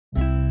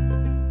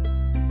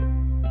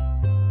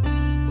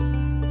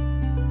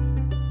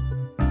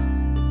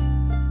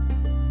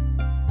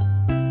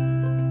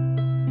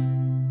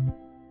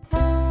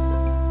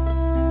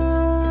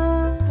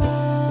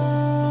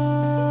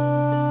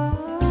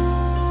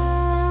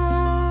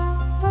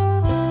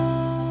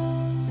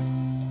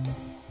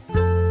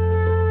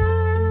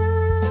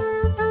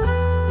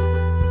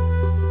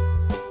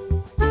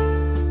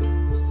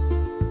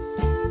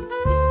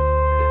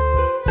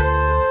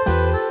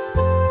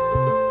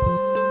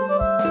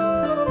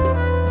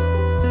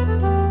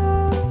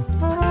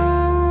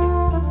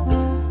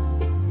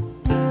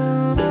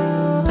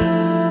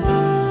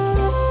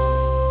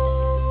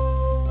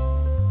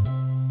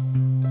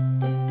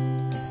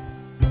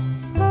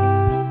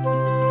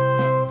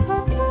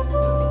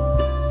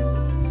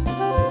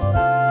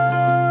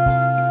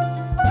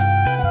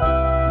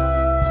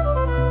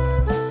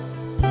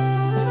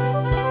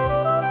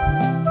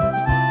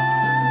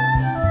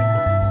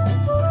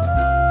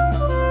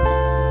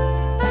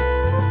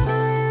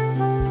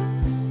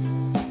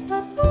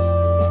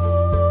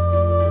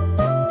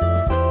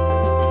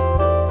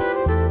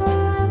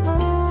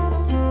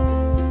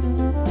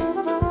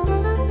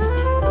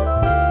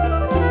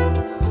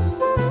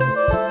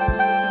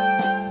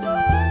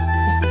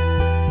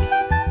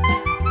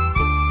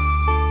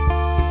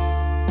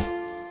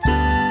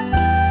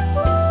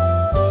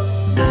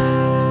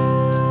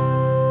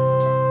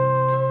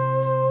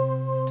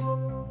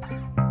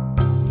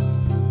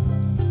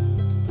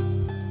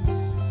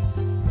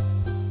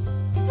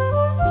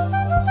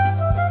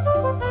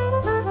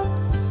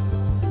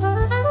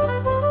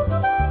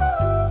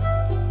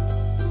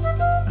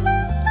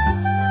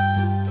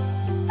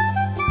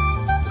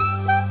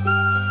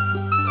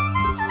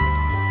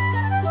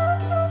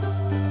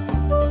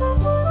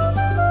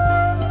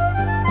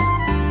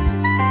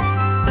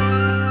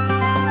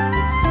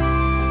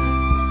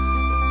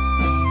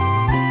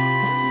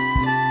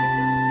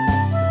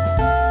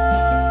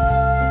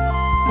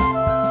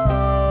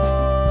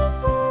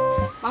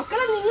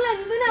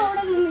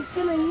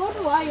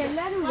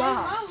എല്ലാരും വാ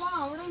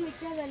അവിടെ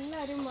നിൽക്കാതെ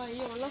എല്ലാരും ഈ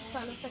ഉള്ള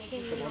സ്ഥലത്തൊക്കെ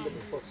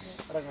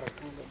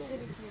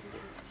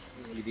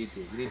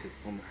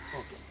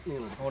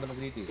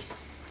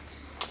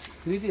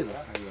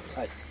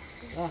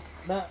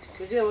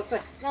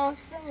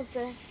നമസ്തേ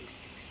മുത്തേ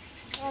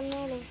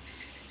വന്നോളൂ.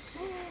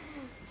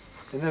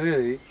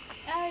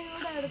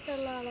 ഇവിടെ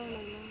അടുത്തുള്ള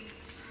ആളാണല്ലോ.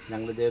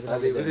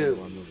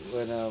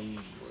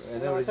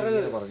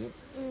 പറഞ്ഞു.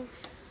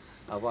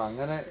 അപ്പൊ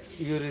അങ്ങനെ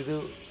ഈ ഒരു ഇത്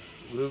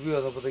ഗ്രൂപ്പിൽ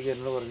വന്നപ്പോഴത്തേക്ക്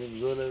എന്നോട് പറഞ്ഞു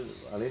ഇതുപോലെ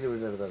അളിയുടെ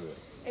വീടിന്റെ അടുത്താണ്.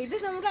 ഇത്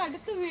നമ്മുടെ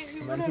അടുത്ത്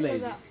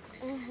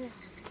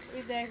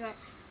ഇദ്ദേഹം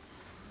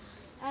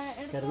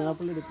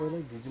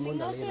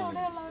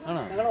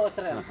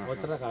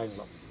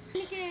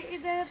എനിക്ക്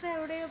ഇദ്ദേഹത്തെ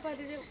എവിടെയോ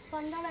പരിചയം.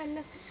 പണ്ടാണ്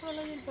NSS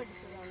കോളേജിൽ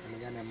പഠിച്ചതാണ്.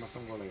 ഞാൻ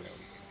MSM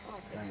കോളേജിലാണ്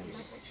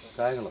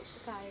കായംകുളം.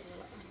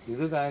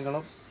 ഇത്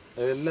കായംകുളം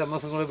എല്ലാം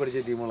MSM കോളേജിൽ പഠിച്ച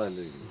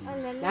ടീമുകളല്ലേ.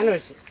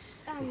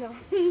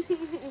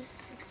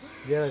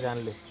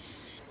 ചാനല്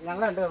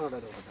ഞങ്ങൾ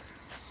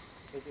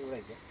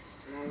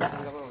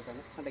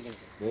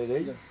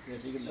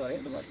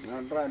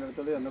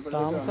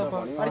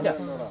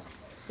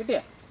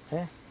കിട്ടിയാ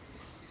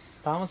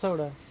താമസം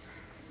എവിടെ?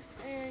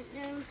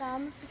 ഞാൻ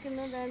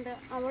താമസിക്കുന്നത്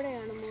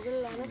അവിടെയാണ്,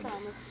 മുകളിലാണ്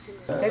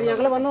താമസിക്കുന്നത്. ശരി,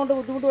 ഞങ്ങള് വന്നോണ്ട്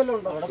ബുദ്ധിമുട്ട് വല്ലതും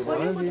ഉണ്ടോ?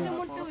 ഒരു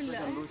ബുദ്ധിമുട്ടുമില്ല.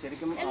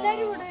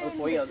 എല്ലാരും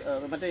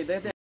മറ്റേ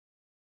ഇദ്ദേഹത്തെ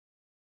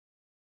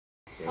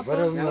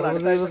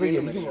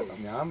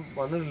ഞാൻ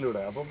വന്നിട്ടില്ല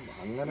ഇവിടെ. അപ്പം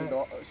അങ്ങനെ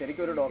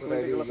ശരിക്കും ഒരു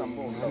ഡോക്യുമെന്ററിയുള്ള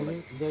സംഭവം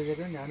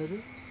ഞാനൊരു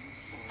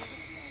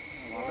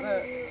വളരെ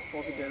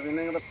പോസിറ്റീവ്.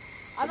 പിന്നെ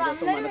അത്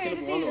അന്നേരം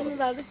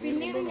എഴുതിയിരുന്നത്, അത്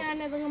പിന്നീട് ഞാൻ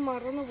അതങ്ങ്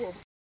മറന്നു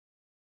പോകും.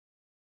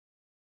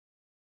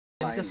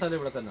 സ്ഥലം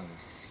ഇവിടെ തന്നെയാണ്.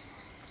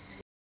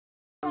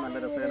 നല്ല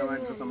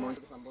രസകരമായിട്ട് സംഭവം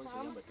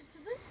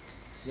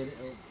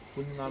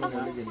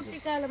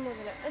കുട്ടിക്കാലം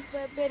മുതൽ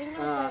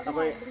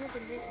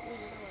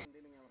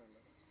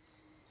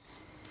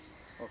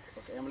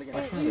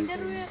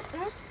ഇന്റർവ്യൂ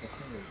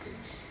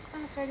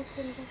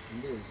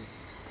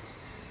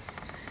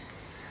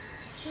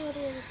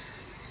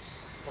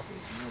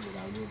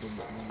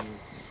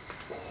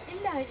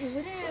ഇല്ല,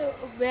 ഇവര്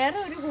വേറെ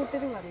ഒരു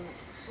കൂട്ടര് വന്നു.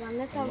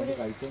 വന്നിട്ട് അവര്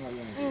പോയി.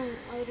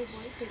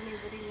 പിന്നെ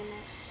ഇവരിങ്ങനെ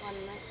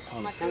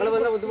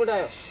വന്ന്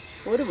ബുദ്ധിമുട്ടായോ?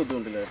 ഒരു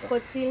ബുദ്ധിമുട്ടില്ല.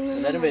 കൊച്ചിയിൽ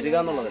നിന്ന് വരിക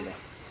എന്നുള്ളതല്ലേ.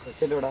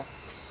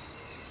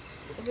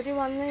 ഇവര്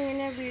വന്ന്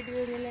ഇങ്ങനെ വീഡിയോ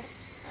ഇങ്ങനെ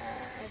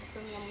എടുത്ത്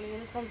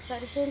നമ്മളിങ്ങനെ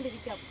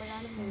സംസാരിച്ചുകൊണ്ടിരിക്കും.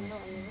 അപ്പോഴാണ് നിങ്ങൾ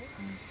വന്നത്.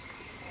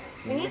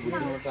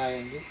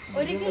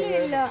 ഒരിക്കലും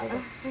ഇല്ല.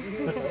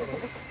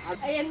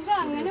 എന്താ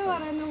അങ്ങനെ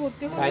പറയുന്ന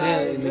ബുദ്ധിമുട്ട്?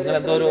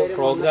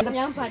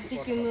 ഞാൻ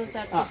പറ്റിക്കുന്നു,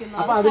 തട്ടിക്കുന്നു.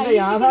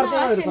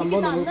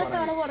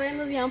 അന്നത്താണ്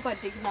പറയുന്നത് ഞാൻ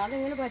പറ്റിക്കുന്നു.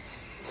 അതെങ്ങനെ പറ്റും?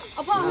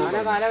 അപ്പൊ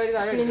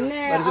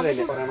പിന്നെ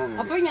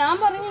അപ്പൊ ഞാൻ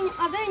പറഞ്ഞു,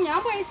 അതെ ഞാൻ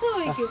പൈസ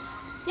ചോദിക്കും,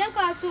 ഞാൻ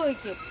കാശ്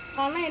ചോദിക്കും.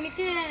 കാരണം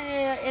എനിക്ക്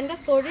എന്റെ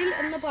തൊഴിൽ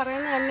എന്ന്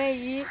പറയുന്നത് തന്നെ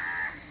ഈ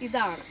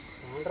ഇതാണ്.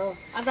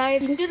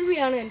 അതായത് ഇന്റർവ്യൂ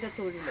ആണ് എന്റെ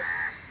തൊഴില്.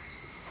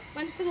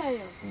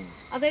 മനസ്സിലായോ?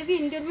 അതായത്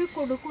ഇന്റർവ്യൂ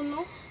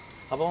കൊടുക്കുന്നു.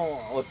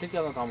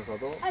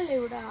 അല്ല,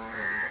 ഇവിടെ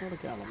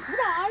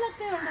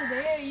ആളൊക്കെ ഉണ്ട്.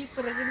 ഈ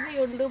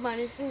പ്രകൃതിയുണ്ട്,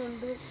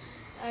 മനുഷ്യനുണ്ട്,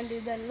 ആൻഡ്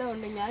ഇതെല്ലാം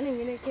ഉണ്ട്. ഞാൻ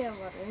ഇങ്ങനെയൊക്കെയാ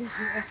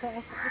പറയുന്നത്.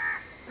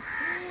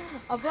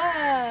 അപ്പൊ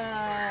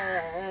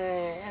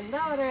എന്താ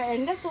പറയാ,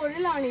 എന്റെ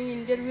തൊഴിലാണ് ഈ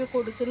ഇന്റർവ്യൂ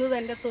കൊടുക്കുന്നത്,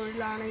 എന്റെ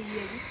തൊഴിലാണ് ഈ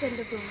എഡിറ്റ്,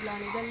 എന്റെ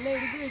തൊഴിലാണ്. ഇതെല്ലാം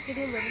എഴുതി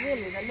വെക്കുന്നത് വെറുതെ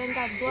അല്ലേ, ഇതെല്ലാം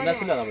എന്റെ അധ്വാനം.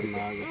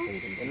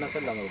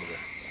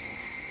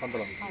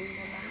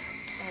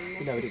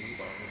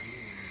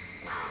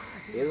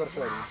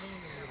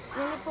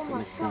 ഞാനിപ്പം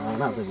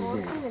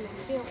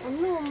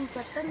ഒന്നും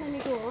പെട്ടെന്ന്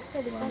എനിക്ക്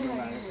ഓർത്തെടുക്കാൻ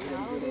കഴിയുന്നില്ല. ആ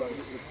ഒരു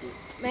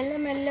മെല്ലെ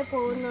മെല്ലെ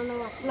പോകുന്നതാണ്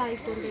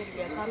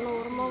വഷളായിക്കൊണ്ടിരിക്കുക. കാരണം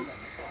ഓർമ്മ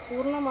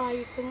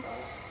പൂർണ്ണമായിട്ടും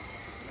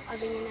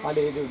അതിങ്ങനെ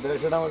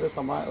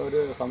ഒരു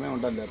സമയം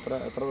ഉണ്ടല്ലോ.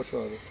 എത്ര വർഷം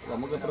അത്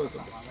നമുക്ക് എത്ര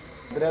വർഷം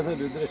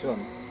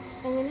രുദ്രക്ഷമാണ്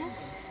എങ്ങനെ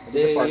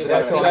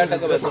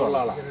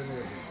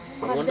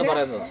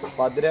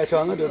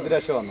ഭദ്രാക്ഷമാണ്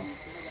രുദ്രാക്ഷമാണ്.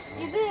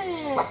 ഇത്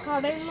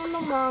കടയിൽ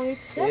നിന്നും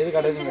വാങ്ങിച്ച ഏത്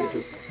കടയിൽ നിന്ന്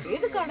മേടിച്ചു?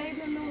 ഏത് കടയിൽ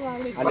നിന്നും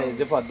വാങ്ങിച്ചു? അല്ല,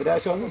 ഇത്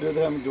ഭദ്രാക്ഷമാണ്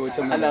രുദ്രം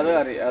ചോദിച്ചത്. അല്ല, അത്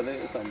അറിയാം. അത്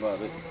സംഭവം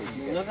അത്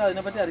നിങ്ങൾക്ക്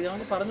അതിനെപ്പറ്റി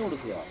അറിയാമെങ്കിൽ പറഞ്ഞു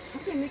കൊടുക്കുക.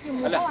 എനിക്ക്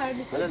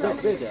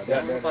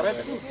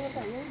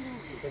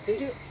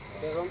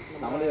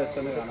നമ്മൾ ജസ്റ്റ്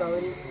ഒന്ന്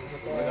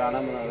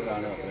കാണാൻ അത്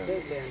കാണുക.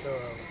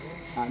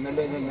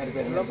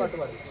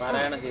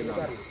 പാരായണം ചെയ്യുന്ന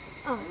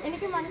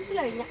എനിക്ക്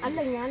മനസ്സിലായി. അല്ല,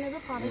 ഞാനത്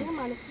പറഞ്ഞ്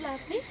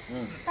മനസ്സിലാക്കി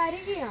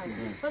തരികയാണ്.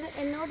 അപ്പൊ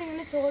എന്നോട്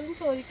ഇങ്ങനെ ചോദ്യം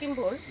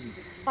ചോദിക്കുമ്പോൾ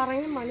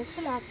പറഞ്ഞ്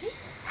മനസ്സിലാക്കി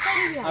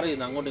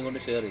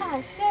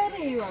ഷെയർ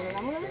ചെയ്യുവാണ്.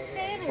 നമ്മളത്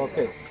ഷെയർ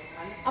ചെയ്യും.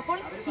 അപ്പോൾ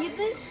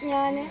ഇത്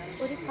ഞാൻ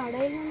ഒരു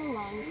കടയിൽ നിന്ന്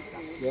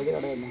വാങ്ങിച്ചതാണ്.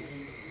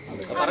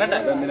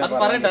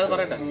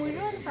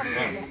 മുഴുവൻ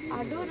പറഞ്ഞില്ല,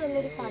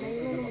 അടൂരുള്ളൊരു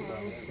കടയിൽ നിന്ന്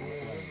വാങ്ങിച്ചതാണ്.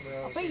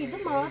 അപ്പൊ ഇത്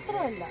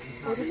മാത്രമല്ല,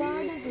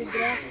 ഒരുപാട്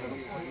രുദ്രാക്ഷം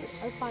ഉണ്ട്.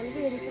 അത്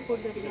പലരും എനിക്ക്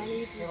കൊണ്ടുവരും. ഞാൻ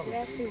ഈ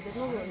രുദ്രാക്ഷം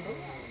ഇടുന്നതുകൊണ്ട്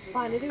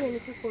പലരും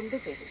എനിക്ക്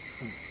കൊണ്ടുതരും.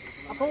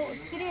 അപ്പോൾ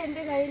ഒത്തിരി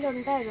എൻ്റെ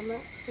കയ്യിലുണ്ടായിരുന്നു.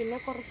 പിന്നെ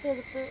കുറച്ച്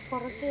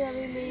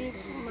അതിൽ ഈ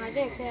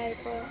മഴയൊക്കെ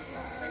ആയപ്പോൾ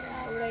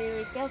അവിടെ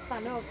വയ്ക്കാൻ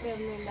സ്ഥലമൊക്കെ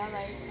ഒന്നും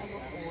ഇല്ലാതായി അത്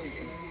പോയി.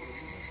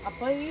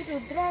 അപ്പോൾ ഈ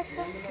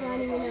രുദ്രാക്ഷം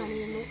ഞാനിങ്ങനെ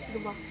അണിയുന്നു. ഇത്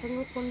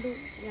വർഷങ്ങൾ കൊണ്ട്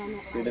ഞാൻ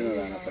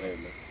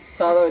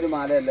സാധാ ഒരു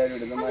മാല എല്ലാവരും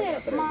ഇടുന്നു.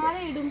 മാല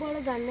ഇടുമ്പോൾ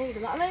തന്നെ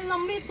ഇടുന്നു. അതായത്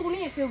നമ്മൾ ഈ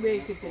തുണിയൊക്കെ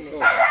ഉപയോഗിക്കത്തില്ലേ,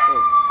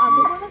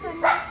 അതുപോലെ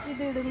തന്നെ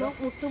ഇത് ഇടുന്നു.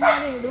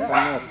 മുത്തുമാല ഇടും.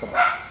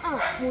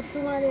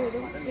 മുത്തുമാല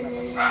ഇടും. പിന്നെ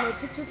ഈ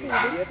നെറ്റിച്ചുട്ടി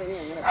ഇടും.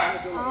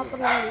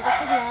 ആഭരണങ്ങൾ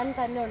ഇതൊക്കെ ഞാൻ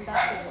തന്നെ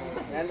ഉണ്ടാക്കുന്നു.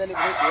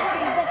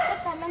 ഇതൊക്കെ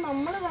തന്നെ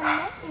നമ്മൾ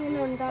തന്നെ ഇങ്ങനെ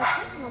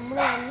ഉണ്ടാക്കി നമ്മൾ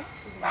തന്നെ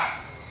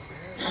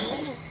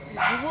അങ്ങനെ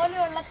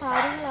ഇതുപോലെയുള്ള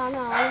കാര്യങ്ങളാണ്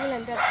ആളുകൾ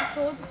എൻ്റെ അടുത്ത്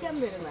ചോദിക്കാൻ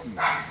വരുന്നത്.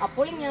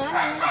 അപ്പോൾ ഞാൻ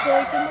അങ്ങനെ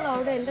ചോദിക്കുമ്പോൾ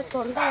അവിടെ എൻ്റെ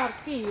തൊണ്ട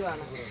വർക്ക്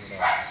ചെയ്യുവാണ്,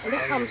 എൻ്റെ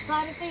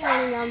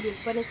സംസാരത്തെയാണ് ഞാൻ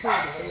വിൽപ്പനയ്ക്ക്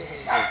കൊടുക്കുന്നത്.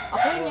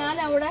 അപ്പോൾ ഞാൻ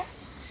അവിടെ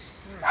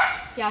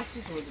ക്യാഷ്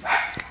ചോദിക്കും.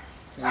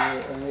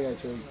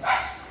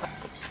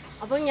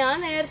 അപ്പോൾ ഞാൻ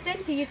നേരത്തെ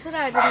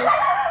ടീച്ചറായിരുന്നു.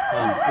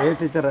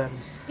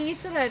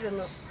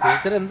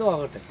 ടീച്ചർ എന്തോ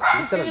ആകട്ടെ,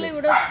 കുട്ടികളെ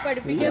ഇവിടെ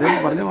പഠിപ്പിക്കാൻ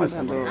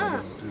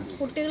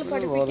കുട്ടികൾ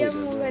പഠിപ്പിക്കാൻ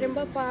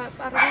വരുമ്പോ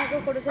പറഞ്ഞൊക്കെ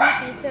കൊടുക്കുന്ന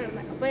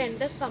ടീച്ചറാണ്. അപ്പൊ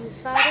എന്റെ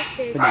സംസാര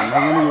ശൈലി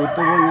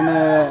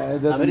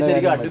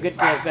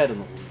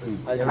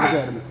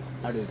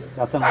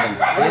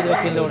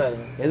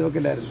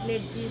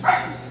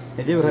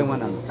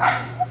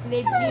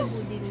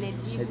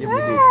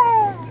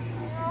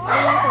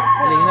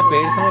ഇങ്ങനെ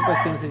പേഴ്സണൽ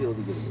ക്വസ്റ്റ്യൻസ്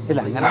ചോദിക്കരുത്.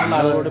 അങ്ങനെയുള്ള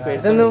ആളുകളോട്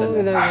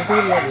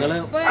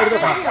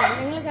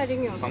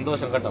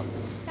സന്തോഷം കേട്ടോ.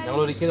 ഞങ്ങൾ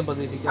ഒരിക്കലും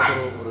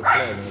പ്രതീക്ഷിക്കാത്തൊരു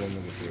റിപ്ലൈ ആണ് നിങ്ങളിൽ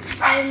നിന്ന് കിട്ടിയത്.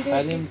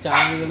 കാര്യം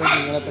ചാനലുകൾ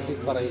നിങ്ങളെ പറ്റി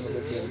പറയുന്നത്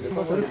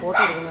ഒരു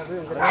ഫോട്ടോ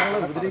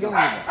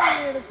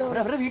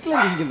അവരുടെ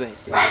വീട്ടിലാണ്.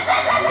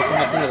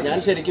 ഞാൻ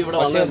ശരിക്കും ഇവിടെ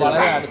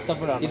വളരെ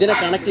അടുത്തപ്പോഴാണ് ഇതിനെ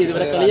കണക്ട് ചെയ്ത്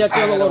ഇവരെ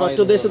കളിയാക്കുക ഒറ്റ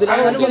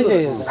ഉദ്ദേശത്തിലാണ്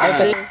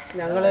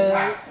ഞങ്ങള്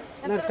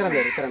ഇത്രയും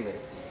പേര്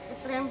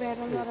ഇത്രയും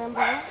പേരെന്ന്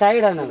പറയുമ്പോൾ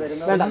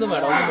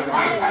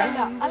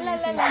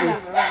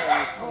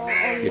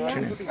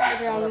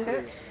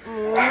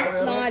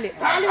നാല്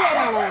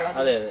പേരാണോ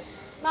ഉള്ളത്?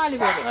 4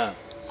 പേര്.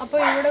 അപ്പൊ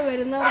ഇവിടെ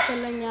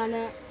വരുന്നവർക്കെല്ലാം ഞാൻ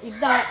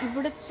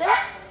ഇവിടുത്തെ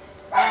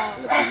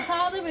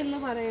പ്രസാദം എന്ന്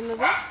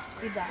പറയുന്നത്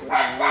ഇതാണ്.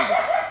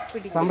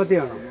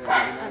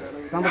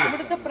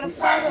 ഇവിടുത്തെ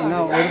പ്രസാദം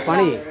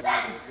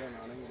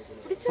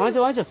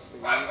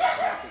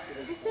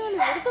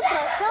ഇവിടുത്തെ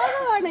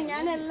പ്രസാദമാണ്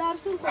ഞാൻ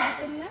എല്ലാവർക്കും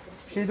കൊടുക്കുന്ന.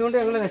 ഇതുകൊണ്ട്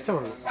ഞങ്ങൾ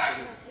രക്ഷപ്പെടുന്നു.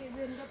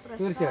 ഇതിന്റെ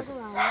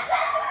പ്രസാദമാണ്.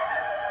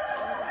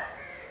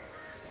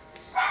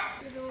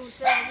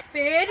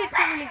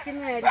 പേരിട്ട്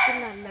വിളിക്കുന്നതായിരിക്കും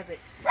നല്ലത്.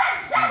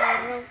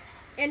 കാരണം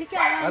എനിക്ക്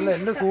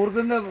എന്റെ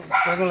സുഹൃത്തിന്റെ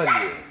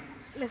പെങ്ങളല്ലേ?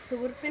 അല്ല,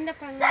 സുഹൃത്തിന്റെ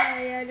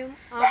പെങ്ങളായാലും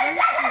അവൾ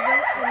ഇവൾ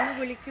എന്ന്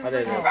വിളിക്കും.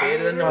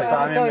 പേര്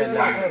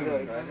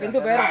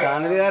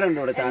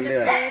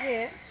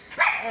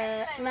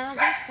നാഗ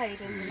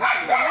സൈരന്ധ്രി.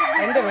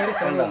 എന്റെ പേര്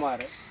ശ്രീകുമാർ.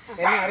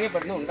 എന്നെ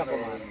അറിയപ്പെടുന്ന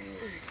ഉണ്ടപ്പമാർ.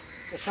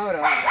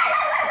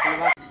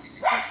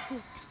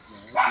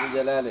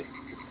 ജലാല്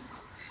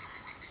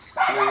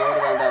ഞങ്ങളോട്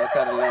വേണ്ട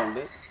ആൾക്കാരെല്ലാം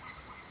ഉണ്ട്.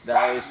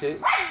 രാജേഷ്,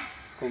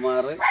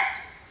 കുമാർ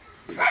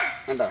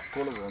കണ്ടോ,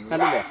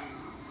 കണ്ടില്ലേ?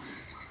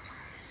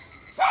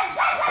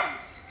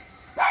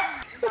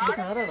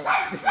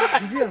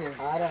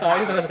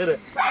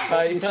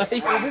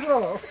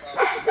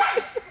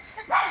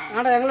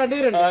 ഞങ്ങൾ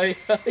രണ്ടുപേരുണ്ട്.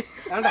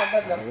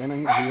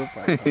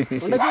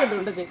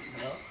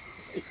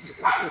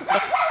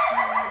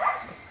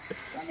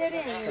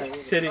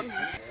 ശരി,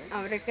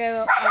 അവരൊക്കെ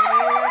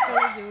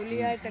അവരുടേതായിട്ടുള്ള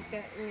ജോലിയായിട്ടൊക്കെ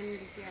ഇങ്ങനെ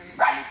ഇരിക്കുകയാണ്.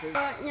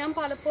 ഞാൻ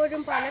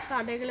പലപ്പോഴും പല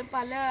കടകളും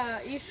പല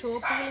ഈ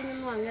ഷോപ്പുകളിൽ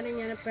നിന്നും അങ്ങനെ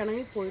ഞാൻ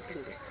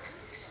പിണങ്ങിപ്പോയിട്ടുണ്ട്.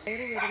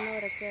 കയറി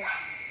വരുന്നവരൊക്കെ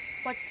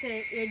കൊച്ചെ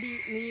എടി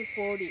നീ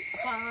പോടി.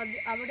 അപ്പോൾ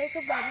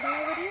അവിടെയൊക്കെ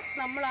വരുന്നവർ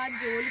നമ്മൾ ആ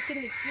ജോലിക്ക്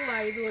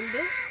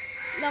നിൽക്കുവായതുകൊണ്ട്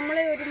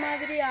നമ്മളെ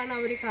ഒരുമാതിരിയാണ്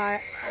അവർ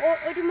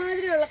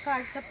ഒരുമാതിരിയുള്ള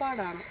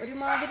കാഴ്ചപ്പാടാണ്.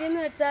 ഒരുമാതിരി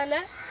എന്ന് വെച്ചാൽ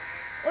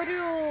ഒരു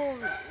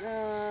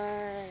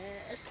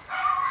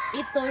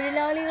ഈ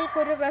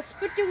തൊഴിലാളികൾക്കൊരു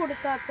റെസ്പെക്റ്റ്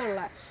കൊടുക്കാത്തുള്ള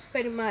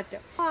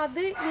പെരുമാറ്റം. അപ്പോൾ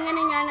അത്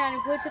ഇങ്ങനെ ഞാൻ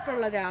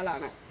അനുഭവിച്ചിട്ടുള്ള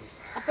ഒരാളാണ്.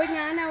 അപ്പോൾ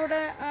ഞാൻ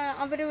അവിടെ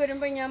അവർ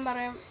വരുമ്പോൾ ഞാൻ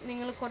പറയാം,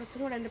 നിങ്ങൾ കുറച്ചും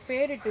കൂടെ എൻ്റെ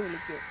പേരിട്ട്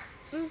വിളിക്കൂ.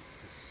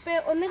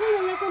 ഒന്നുകിൽ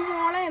നിങ്ങൾക്ക്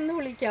മോളെ എന്ന്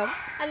വിളിക്കാം,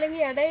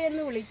 അല്ലെങ്കിൽ എടേ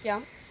എന്ന് വിളിക്കാം,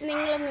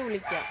 നിങ്ങളെന്ന്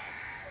വിളിക്കാം.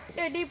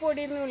 എടി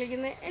പൊടി എന്ന്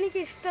വിളിക്കുന്നത്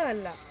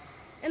എനിക്കിഷ്ടമല്ല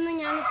എന്ന്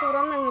ഞാൻ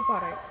തുറന്നങ്ങ്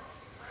പറയും.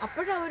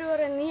 അപ്പോഴവർ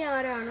പറയും, നീ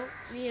ആരാണ്,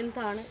 നീ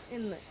എന്താണ്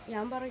എന്ന്.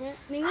 ഞാൻ പറഞ്ഞ്,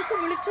 നിങ്ങൾക്ക്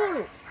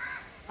വിളിച്ചോളൂ,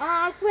 ആ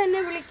ആൾക്കും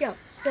എന്നെ വിളിക്കാം,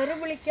 തെറി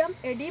വിളിക്കാം,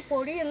 എടി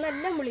പൊടി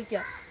എന്നെല്ലാം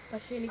വിളിക്കാം.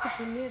 പക്ഷെ എനിക്ക്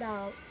പിന്നീട്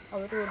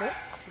അവരോട്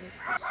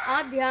ആ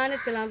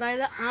ധ്യാനത്തിൽ,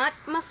 അതായത്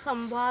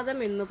ആത്മസംവാദം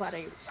എന്ന്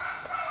പറയും.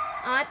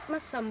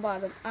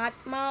 ആത്മസംവാദം,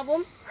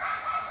 ആത്മാവും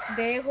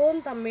ദേഹവും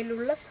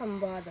തമ്മിലുള്ള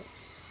സംവാദം.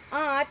 ആ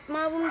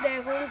ആത്മാവും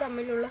ദേഹവും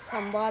തമ്മിലുള്ള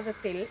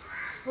സംവാദത്തിൽ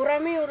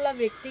പുറമെയുള്ള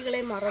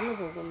വ്യക്തികളെ മറന്നു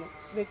പോകുന്നു.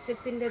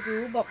 വ്യക്തിത്വത്തിൻ്റെ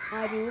രൂപം, ആ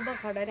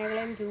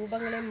രൂപഘടനകളെയും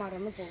രൂപങ്ങളെയും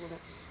മറന്നു പോകുന്നു.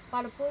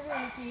 പലപ്പോഴും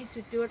എനിക്ക് ഈ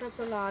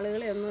ചുറ്റുവട്ടത്തുള്ള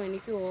ആളുകളെ ഒന്നും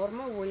എനിക്ക്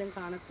ഓർമ്മ പോലും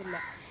കാണത്തില്ല.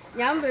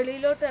 ഞാൻ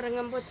വെളിയിലോട്ട്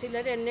ഇറങ്ങുമ്പോൾ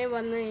ചിലർ എന്നെ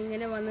വന്ന്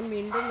ഇങ്ങനെ വന്ന്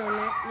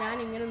മിണ്ടുന്നുണ്ട്,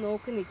 ഞാനിങ്ങനെ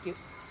നോക്കി നിൽക്കും,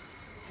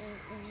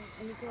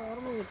 എനിക്ക്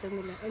ഓർമ്മ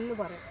കിട്ടുന്നില്ല എന്ന്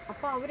പറയും.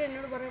 അപ്പോൾ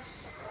അവരെന്നോട് പറയും,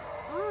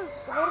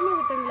 ഓർമ്മ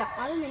കിട്ടുന്നില്ല,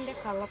 അത് നിൻ്റെ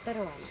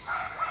കള്ളത്തരമാണ്.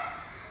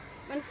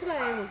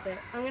 മനസ്സിലായോ മുത്തേ?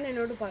 അങ്ങനെ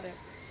എന്നോട് പറയാം.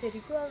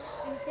 ശരിക്കും അത്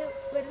എനിക്ക്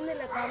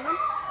വരുന്നില്ല. കാരണം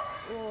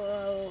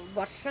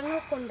വർഷങ്ങൾ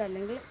കൊണ്ട്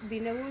അല്ലെങ്കിൽ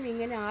ദിനവും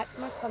ഇങ്ങനെ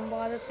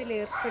ആത്മസംവാദത്തിൽ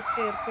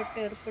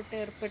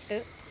ഏർപ്പെട്ട്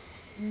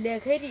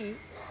ലഹരി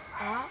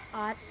ആ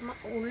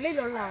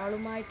ഉള്ളിലുള്ള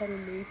ആളുമായിട്ടങ്ങ്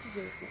ലയിച്ചു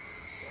ചേർന്നു.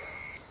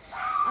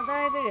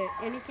 അതായത്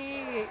എനിക്ക്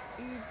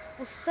ഈ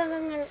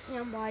പുസ്തകങ്ങൾ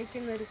ഞാൻ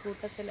വായിക്കുന്ന ഒരു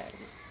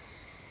കൂട്ടത്തിലായിരുന്നു.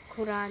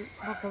 ഖുറാൻ,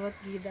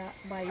 ഭഗവത്ഗീത,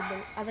 ബൈബിൾ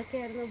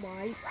അതൊക്കെയായിരുന്നു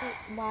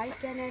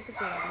വായിക്കാനായിട്ട്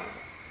തുടങ്ങിയത്.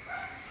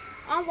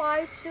 ആ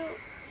വായിച്ചു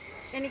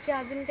എനിക്ക്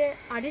അതിൻ്റെ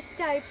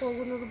അഡിക്റ്റായി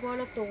പോകുന്നത്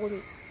പോലെ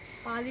തോന്നി.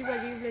 പാതി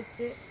വഴിയിൽ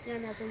വെച്ച്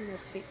ഞാനത്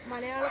നിർത്തി.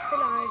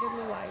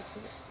 മലയാളത്തിലായിരുന്നു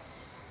വായിച്ചത്.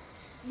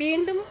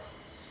 വീണ്ടും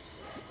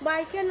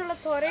വായിക്കാനുള്ള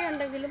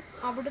ത്വരയുണ്ടെങ്കിലും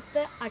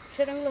അവിടുത്തെ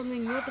അക്ഷരങ്ങളൊന്നും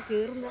ഇങ്ങോട്ട്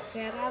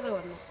കയറാതെ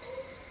വന്നു.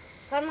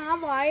 കാരണം ആ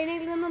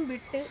വായനയിൽ നിന്നും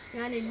വിട്ട്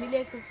ഞാൻ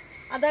എന്നിലേക്ക്,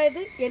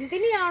 അതായത്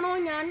എന്തിനെയാണോ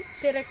ഞാൻ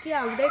തിരക്കി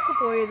അവിടേക്ക്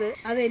പോയത്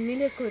അത്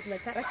എന്നിലേക്ക് വരില്ല.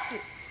 കറക്റ്റ്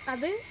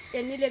അത്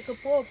എന്നിലേക്ക്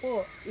പോ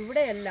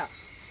ഇവിടെയല്ല,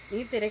 നീ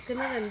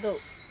തിരക്കുന്നത് എന്തോ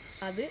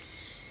അത്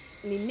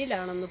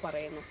നിന്നിലാണെന്ന്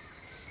പറയുന്നു.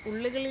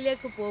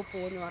 ഉള്ളുകളിലേക്ക്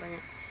പോന്ന് പറഞ്ഞു.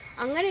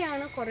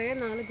 അങ്ങനെയാണ് കുറേ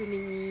നാൾ പിന്നെ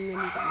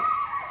ഇങ്ങനെ ഇരുന്നത്.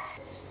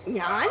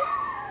 ഞാൻ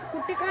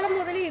കുട്ടിക്കാലം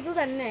മുതൽ ഇത്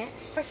തന്നെ.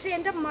 പക്ഷെ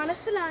എൻ്റെ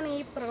മനസ്സിലാണ്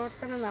ഈ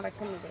പ്രവർത്തനം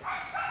നടക്കുന്നത്.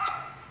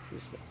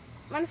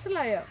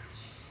 മനസ്സിലായോ?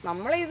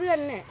 നമ്മളിത്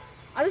തന്നെ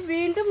അത്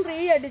വീണ്ടും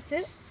അടിച്ച്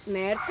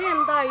നേരത്തെ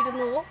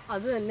എന്തായിരുന്നുവോ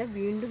അത് തന്നെ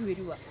വീണ്ടും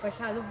വരുക.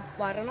 പക്ഷെ അത്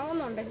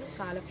വരണമെന്നുണ്ടെങ്കിൽ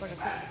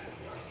കാലപ്പഴക്കം.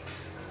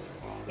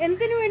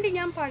 എന്തിനു വേണ്ടി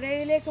ഞാൻ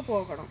പഴയതിലേക്ക്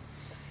പോകണം?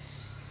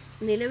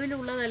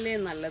 നിലവിലുള്ളതല്ലേ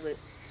നല്ലത്.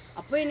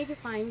 അപ്പോൾ എനിക്ക്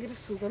ഭയങ്കര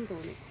സുഖം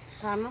തോന്നി.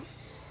 കാരണം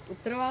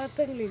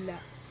ഉത്തരവാദിത്തങ്ങളില്ല,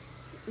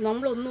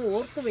 നമ്മളൊന്നും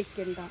ഓർത്ത്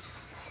വയ്ക്കണ്ട,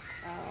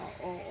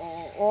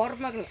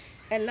 ഓർമ്മകൾ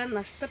എല്ലാം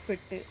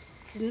നഷ്ടപ്പെട്ട്,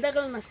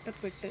 ചിന്തകൾ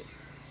നഷ്ടപ്പെട്ട്,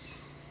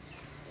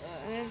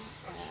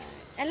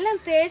 എല്ലാം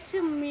തേച്ച്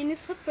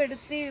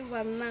മിനുസപ്പെടുത്തി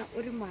വന്ന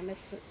ഒരു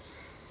മനസ്സ്.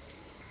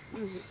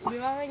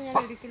 വിവാഹം ഞാൻ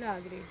ഒരിക്കലും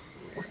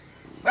ആഗ്രഹിച്ചില്ല.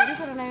 ഒരു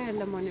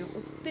പ്രണയമല്ല മോനെ,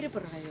 ഒത്തിരി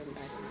പ്രണയം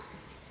ഉണ്ടായിരുന്നു.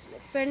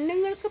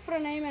 പെണ്ണുങ്ങൾക്ക്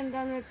പ്രണയം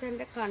എന്താണെന്ന് വെച്ചാൽ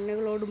എൻ്റെ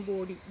കണ്ണുകളോടും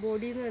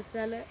ബോഡി എന്ന്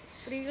വെച്ചാൽ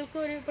സ്ത്രീകൾക്ക്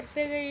ഒരു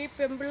പ്രത്യേക, ഈ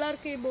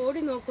പെൺപിള്ളേർക്ക് ഈ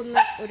ബോഡി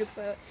നോക്കുന്ന ഒരു,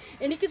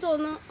 എനിക്ക്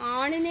തോന്നുന്നു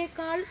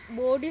ആണിനേക്കാൾ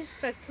ബോഡി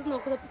സ്ട്രക്ചർ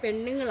നോക്കുന്ന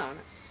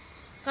പെണ്ണുങ്ങളാണ്.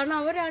 കാരണം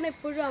അവരാണ്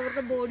എപ്പോഴും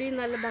അവരുടെ ബോഡി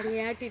നല്ല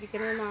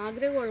ഭംഗിയായിട്ടിരിക്കണമെന്ന്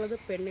ആഗ്രഹമുള്ളത്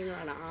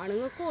പെണ്ണുങ്ങളാണ്.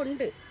 ആണുങ്ങൾക്കും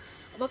ഉണ്ട്.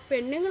 അപ്പോൾ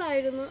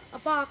പെണ്ണുങ്ങളായിരുന്നു.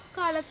 അപ്പോൾ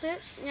അക്കാലത്ത്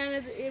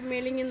ഞാനത്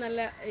മെലിഞ്ഞ് നല്ല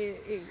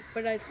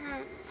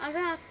അത്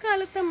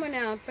അക്കാലത്തെ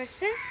മോനാ.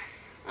 പക്ഷെ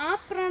ആ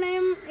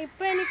പ്രണയം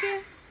ഇപ്പം എനിക്ക്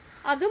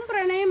അതും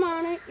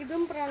പ്രണയമാണ്,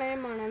 ഇതും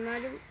പ്രണയമാണ്.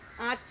 എന്നാലും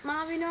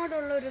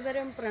ആത്മാവിനോടുള്ള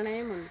ഒരുതരം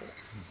പ്രണയമുണ്ട്.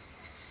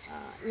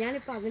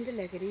 ഞാനിപ്പോൾ അതിൻ്റെ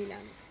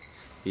ലഹരിയിലാണ്.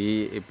 ഈ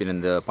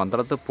പിന്നെന്താ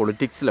പന്ത്രണ്ട്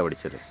പൊളിറ്റിക്സിലാണ്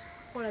പഠിച്ചത്?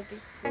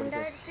 പൊളിറ്റിക്സ്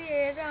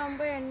 2007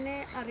 ആകുമ്പോൾ എന്നെ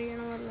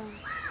അറിയണമല്ലോ.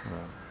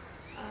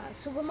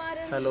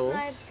 സുകുമാരൻ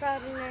നായർ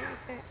സാറിനെ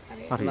ഒക്കെ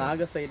അറിയാം. നാഗ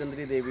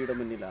സൈരന്ധ്രി ദേവിയുടെ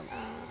മുന്നിലാണ്.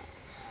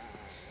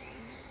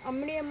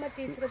 അമ്മിണിയമ്മ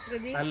ടീച്ചർ,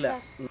 പ്രതീക്ഷ.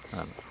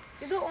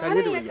 ഇത്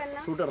ഓണല്ലേ കണ്ണ?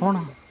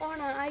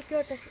 ഓണം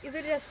ആയിക്കോട്ടെ, ഇത്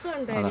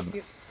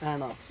രസമുണ്ടായിരിക്കും.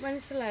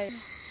 മനസ്സിലായോ?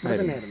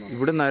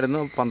 ഇവിടെ നിന്നായിരുന്നു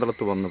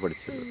പന്തളത്ത് വന്ന്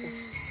പഠിച്ചത്.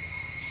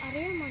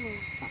 അറിയാമോ?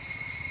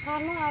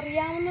 കാരണം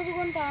അറിയാവുന്നത്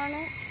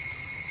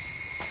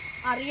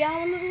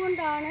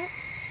കൊണ്ടാണ്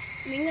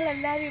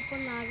നിങ്ങളെല്ലാവരും ഇപ്പം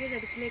നാഗയുടെ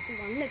അടുക്കിലേക്ക്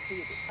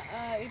വന്നെത്തിയത്.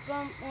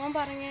 ഇപ്പം മോൻ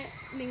പറഞ്ഞ്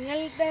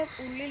നിങ്ങളുടെ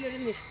ഉള്ളിലൊരു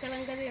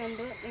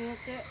നിഷ്കളങ്കതയുണ്ട്,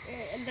 നിങ്ങൾക്ക്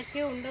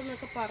എന്തൊക്കെയോ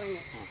ഉണ്ടെന്നൊക്കെ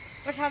പറഞ്ഞു.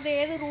 പക്ഷെ അത്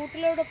ഏത്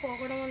റൂട്ടിലൂടെ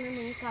പോകണമെന്ന്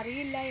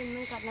നിങ്ങൾക്കറിയില്ല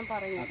എന്നും കാരണം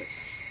പറഞ്ഞു.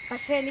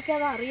 പക്ഷെ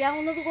എനിക്കത്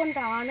അറിയാവുന്നത്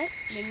കൊണ്ടാണ്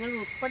നിങ്ങൾ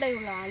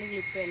ഉൾപ്പെടെയുള്ള ആളുകൾ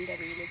ഇപ്പോൾ എൻ്റെ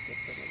അറിവിലേക്ക്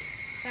എത്തുന്നത്.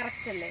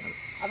 കറക്റ്റല്ലേ?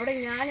 അവിടെ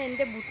ഞാൻ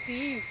എൻ്റെ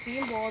ബുദ്ധിയും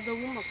യുക്തിയും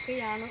ബോധവും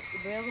ഒക്കെയാണ്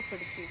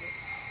ഉപയോഗപ്പെടുത്തിയത്.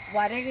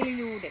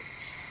 വരകളിലൂടെ,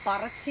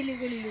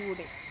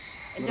 പറച്ചിലുകളിലൂടെ,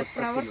 എൻ്റെ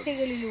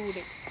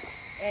പ്രവൃത്തികളിലൂടെ,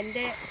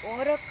 എൻ്റെ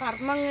ഓരോ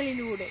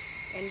കർമ്മങ്ങളിലൂടെ,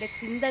 എൻ്റെ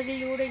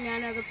ചിന്തകളിലൂടെ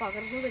ഞാനത്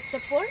പകർന്നു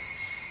വെച്ചപ്പോൾ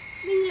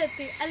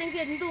നിങ്ങളെത്തി. അല്ലെങ്കിൽ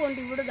എന്തുകൊണ്ട്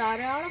ഇവിടെ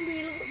ധാരാളം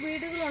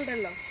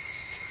വീടുകളുണ്ടല്ലോ.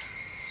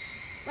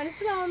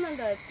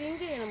 മനസ്സിലാവുന്നുണ്ട്?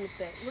 തിങ്ക് ചെയ്യണം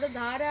മുത്തേ. ഇവിടെ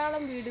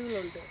ധാരാളം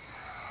വീടുകളുണ്ട്.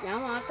 ഞാൻ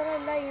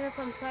മാത്രമല്ല ഇങ്ങനെ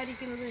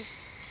സംസാരിക്കുന്നത്,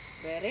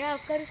 വേറെ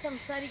ആൾക്കാർ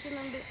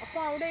സംസാരിക്കുന്നുണ്ട്.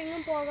 അപ്പോൾ അവിടെ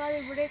എങ്ങും പോകാതെ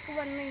ഇവിടേക്ക്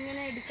വന്ന്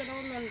ഇങ്ങനെ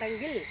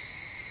എടുക്കണമെന്നുണ്ടെങ്കിൽ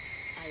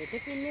അതിൻ്റെ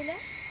പിന്നിൽ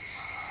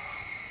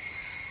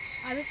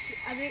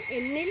അത്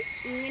എന്നിൽ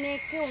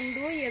ഇങ്ങനെയൊക്കെ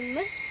ഉണ്ടോ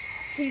എന്ന്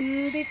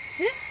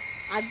ചിന്തിച്ച്,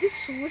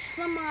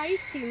 അതിസൂക്ഷ്മമായി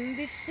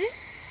ചിന്തിച്ച്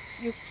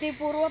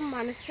യുക്തിപൂർവം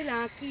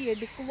മനസ്സിലാക്കി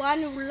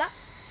എടുക്കുവാനുള്ള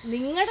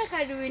നിങ്ങളുടെ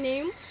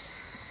കഴിവിനെയും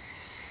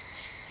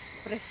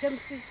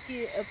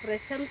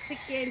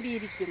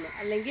പ്രശംസിക്കേണ്ടിയിരിക്കുന്നു,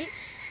 അല്ലെങ്കിൽ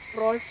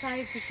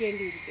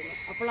പ്രോത്സാഹിപ്പിക്കേണ്ടിയിരിക്കുന്നു.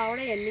 അപ്പോൾ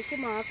അവിടെ എനിക്ക്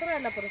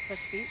മാത്രമല്ല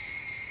പ്രസക്തി,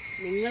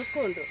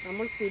 നിങ്ങൾക്കും ഉണ്ട്.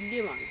 നമ്മൾ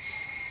തുല്യമാണ്.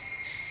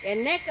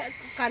 എന്നെ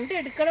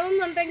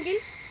കണ്ടെടുക്കണമെന്നുണ്ടെങ്കിൽ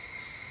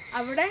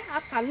അവിടെ ആ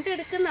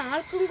കണ്ടെടുക്കുന്ന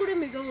ആൾക്കും കൂടി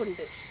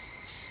മികവുണ്ട്.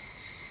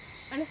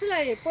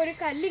 മനസ്സിലായോ? ഇപ്പോൾ ഒരു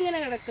കല്ലിങ്ങനെ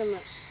കിടക്കുന്നു.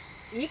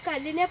 ഈ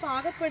കല്ലിനെ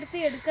പാകപ്പെടുത്തി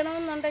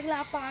എടുക്കണമെന്നുണ്ടെങ്കിൽ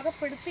ആ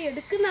പാകപ്പെടുത്തി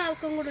എടുക്കുന്ന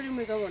ആൾക്കും കൂടി ഒരു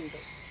മികവുണ്ട്.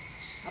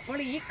 അപ്പോൾ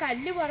ഈ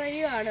കല്ല്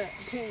പറയുകയാണ്,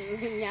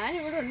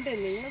 ഞാനിവിടെ ഉണ്ട്,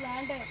 നിങ്ങൾ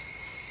താണ്ട്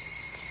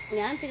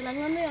ഞാൻ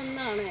തിളങ്ങുന്ന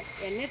ഒന്നാണ്,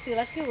 എന്നെ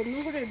തിളക്കി ഒന്നും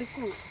കൂടെ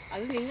എടുക്കൂ,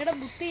 അത് നിങ്ങളുടെ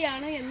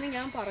ബുദ്ധിയാണ് എന്ന്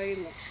ഞാൻ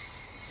പറയുന്നു.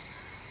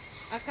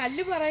 ആ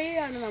കല്ല്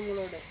പറയുകയാണ്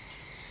നമ്മളോട്,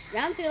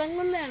 ഞാൻ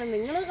തിളങ്ങുന്നതാണ്,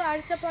 നിങ്ങൾ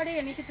കാഴ്ചപ്പാട്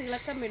എനിക്ക്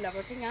തിളക്കമില്ല,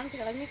 പക്ഷെ ഞാൻ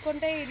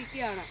തിളങ്ങിക്കൊണ്ടേ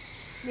ഇരിക്കുകയാണ്.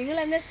 നിങ്ങൾ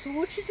എന്നെ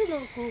സൂക്ഷിച്ചു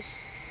നോക്കൂ,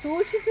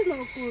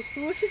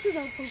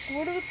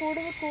 കൂടുതൽ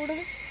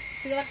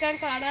ചേർക്കാൻ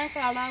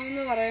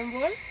കാണാമെന്ന്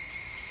പറയുമ്പോൾ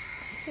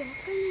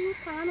ചേർക്കാൻ നിങ്ങൾ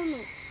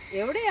കാണുന്നു.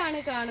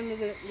 എവിടെയാണ്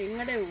കാണുന്നത്?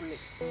 നിങ്ങളുടെ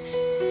ഉള്ളിൽ.